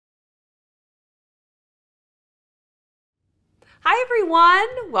Hi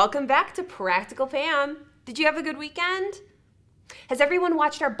everyone! Welcome back to Practical Pam. Did you have a good weekend? Has everyone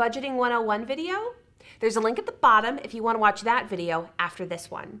watched our Budgeting 101 video? There's a link at the bottom if you want to watch that video after this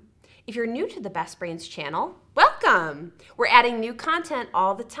one. If you're new to the Best Brains channel, welcome! We're adding new content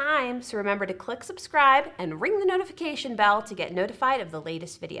all the time, so remember to click subscribe and ring the notification bell to get notified of the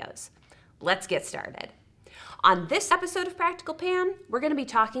latest videos. Let's get started. On this episode of Practical Pam, we're going to be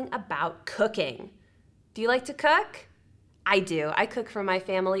talking about cooking. Do you like to cook? I do. I cook for my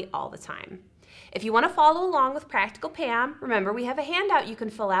family all the time. If you want to follow along with Practical Pam, remember we have a handout you can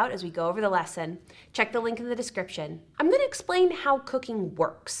fill out as we go over the lesson. Check the link in the description. I'm going to explain how cooking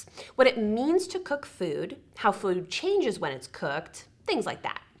works, what it means to cook food, how food changes when it's cooked, things like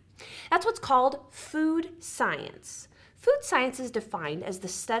that. That's what's called food science. Food science is defined as the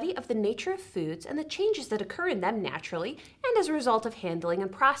study of the nature of foods and the changes that occur in them naturally and as a result of handling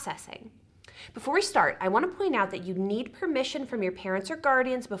and processing. Before we start, I want to point out that you need permission from your parents or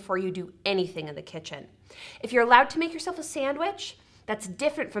guardians before you do anything in the kitchen. If you're allowed to make yourself a sandwich, that's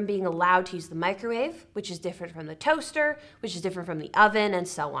different from being allowed to use the microwave, which is different from the toaster, which is different from the oven, and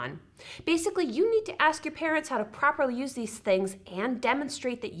so on. Basically, you need to ask your parents how to properly use these things and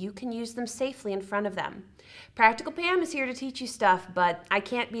demonstrate that you can use them safely in front of them. Practical Pam is here to teach you stuff, but I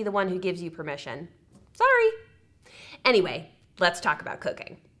can't be the one who gives you permission. Sorry. Anyway, let's talk about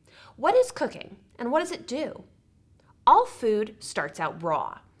cooking. What is cooking and what does it do? All food starts out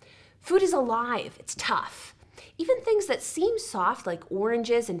raw. Food is alive, it's tough. Even things that seem soft like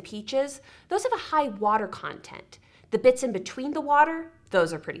oranges and peaches, those have a high water content. The bits in between the water,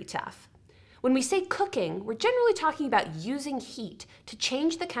 those are pretty tough. When we say cooking, we're generally talking about using heat to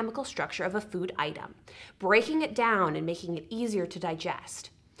change the chemical structure of a food item, breaking it down and making it easier to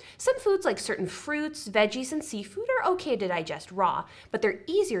digest. Some foods like certain fruits, veggies, and seafood are okay to digest raw, but they're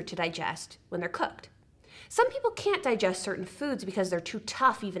easier to digest when they're cooked. Some people can't digest certain foods because they're too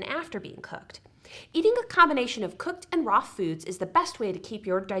tough even after being cooked. Eating a combination of cooked and raw foods is the best way to keep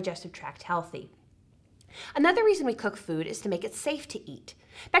your digestive tract healthy. Another reason we cook food is to make it safe to eat.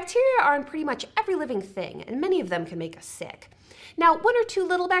 Bacteria are in pretty much every living thing, and many of them can make us sick. Now, one or two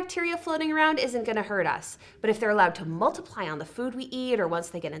little bacteria floating around isn't going to hurt us, but if they're allowed to multiply on the food we eat or once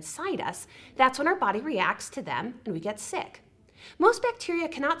they get inside us, that's when our body reacts to them and we get sick. Most bacteria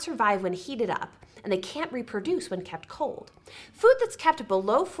cannot survive when heated up, and they can't reproduce when kept cold. Food that's kept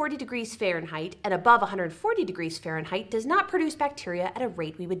below 40 degrees Fahrenheit and above 140 degrees Fahrenheit does not produce bacteria at a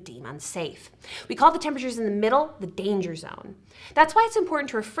rate we would deem unsafe. We call the temperatures in the middle the danger zone. That's why it's important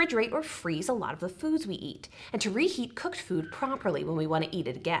to refrigerate or freeze a lot of the foods we eat, and to reheat cooked food properly when we want to eat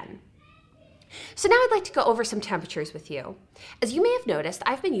it again. So now I'd like to go over some temperatures with you. As you may have noticed,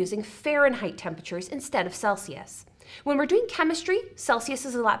 I've been using Fahrenheit temperatures instead of Celsius. When we're doing chemistry, Celsius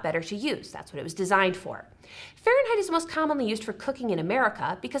is a lot better to use. That's what it was designed for. Fahrenheit is most commonly used for cooking in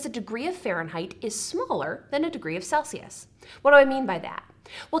America because a degree of Fahrenheit is smaller than a degree of Celsius. What do I mean by that?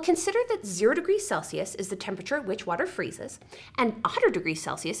 Well, consider that 0 degrees Celsius is the temperature at which water freezes, and 100 degrees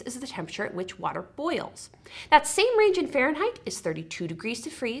Celsius is the temperature at which water boils. That same range in Fahrenheit is 32 degrees to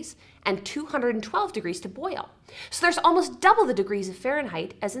freeze and 212 degrees to boil. So there's almost double the degrees of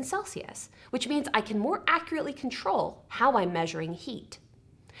Fahrenheit as in Celsius, which means I can more accurately control how I'm measuring heat.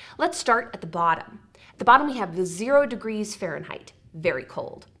 Let's start at the bottom. At the bottom we have the 0 degrees Fahrenheit, very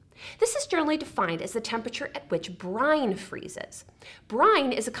cold. This is generally defined as the temperature at which brine freezes.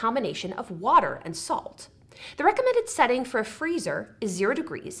 Brine is a combination of water and salt. The recommended setting for a freezer is 0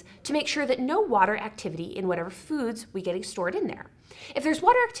 degrees to make sure that no water activity in whatever foods we get stored in there. If there's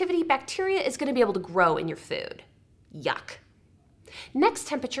water activity, bacteria is going to be able to grow in your food. Yuck. Next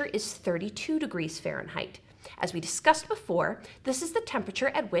temperature is 32 degrees Fahrenheit. As we discussed before, this is the temperature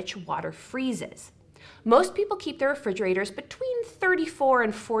at which water freezes. Most people keep their refrigerators between 34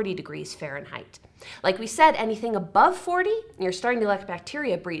 and 40 degrees Fahrenheit. Like we said, anything above 40, you're starting to let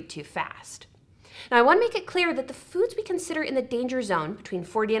bacteria breed too fast. Now, I want to make it clear that the foods we consider in the danger zone between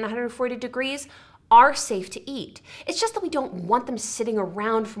 40 and 140 degrees are safe to eat. It's just that we don't want them sitting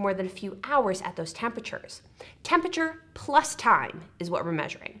around for more than a few hours at those temperatures. Temperature plus time is what we're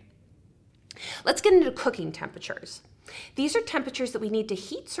measuring. Let's get into cooking temperatures. These are temperatures that we need to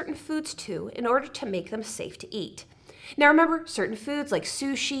heat certain foods to in order to make them safe to eat. Now remember, certain foods like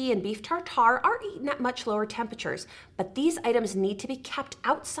sushi and beef tartare are eaten at much lower temperatures, but these items need to be kept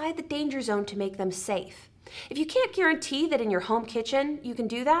outside the danger zone to make them safe. If you can't guarantee that in your home kitchen you can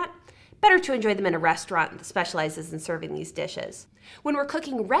do that, Better to enjoy them in a restaurant that specializes in serving these dishes. When we're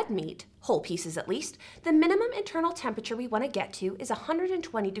cooking red meat, whole pieces at least, the minimum internal temperature we want to get to is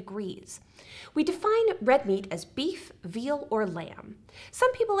 120 degrees. We define red meat as beef, veal, or lamb.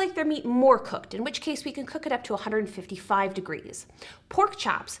 Some people like their meat more cooked, in which case we can cook it up to 155 degrees. Pork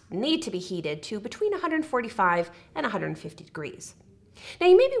chops need to be heated to between 145 and 150 degrees. Now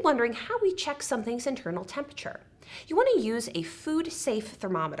you may be wondering how we check something's internal temperature. You want to use a food-safe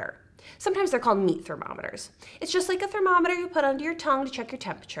thermometer. Sometimes they're called meat thermometers. It's just like a thermometer you put under your tongue to check your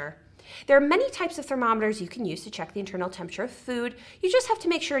temperature. There are many types of thermometers you can use to check the internal temperature of food. You just have to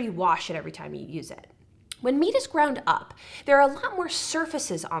make sure you wash it every time you use it. When meat is ground up, there are a lot more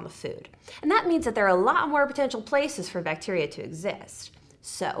surfaces on the food, and that means that there are a lot more potential places for bacteria to exist.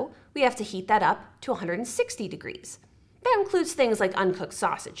 So we have to heat that up to 160 degrees. That includes things like uncooked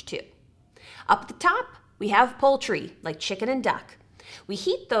sausage too. Up at the top, we have poultry, like chicken and duck. We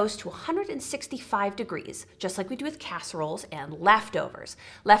heat those to 165 degrees, just like we do with casseroles and leftovers.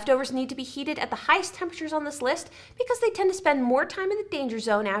 Leftovers need to be heated at the highest temperatures on this list because they tend to spend more time in the danger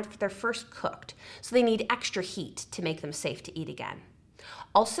zone after they're first cooked, so they need extra heat to make them safe to eat again.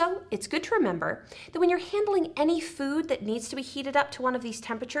 Also, it's good to remember that when you're handling any food that needs to be heated up to one of these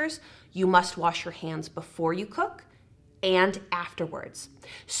temperatures, you must wash your hands before you cook and afterwards.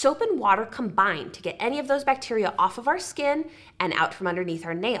 Soap and water combine to get any of those bacteria off of our skin and out from underneath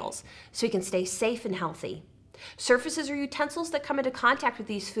our nails so we can stay safe and healthy. Surfaces or utensils that come into contact with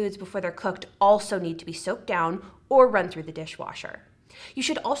these foods before they're cooked also need to be soaked down or run through the dishwasher. You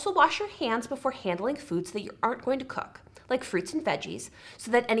should also wash your hands before handling foods that you aren't going to cook, like fruits and veggies,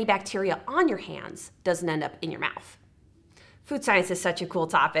 so that any bacteria on your hands doesn't end up in your mouth. Food science is such a cool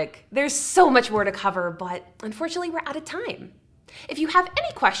topic. There's so much more to cover, but unfortunately we're out of time. If you have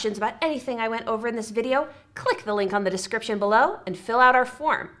any questions about anything I went over in this video, click the link on the description below and fill out our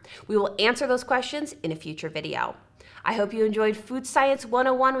form. We will answer those questions in a future video. I hope you enjoyed Food Science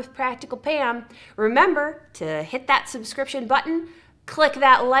 101 with Practical Pam. Remember to hit that subscription button, click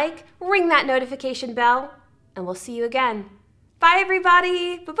that like, ring that notification bell, and we'll see you again. Bye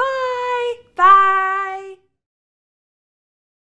everybody. Bye-bye. Bye.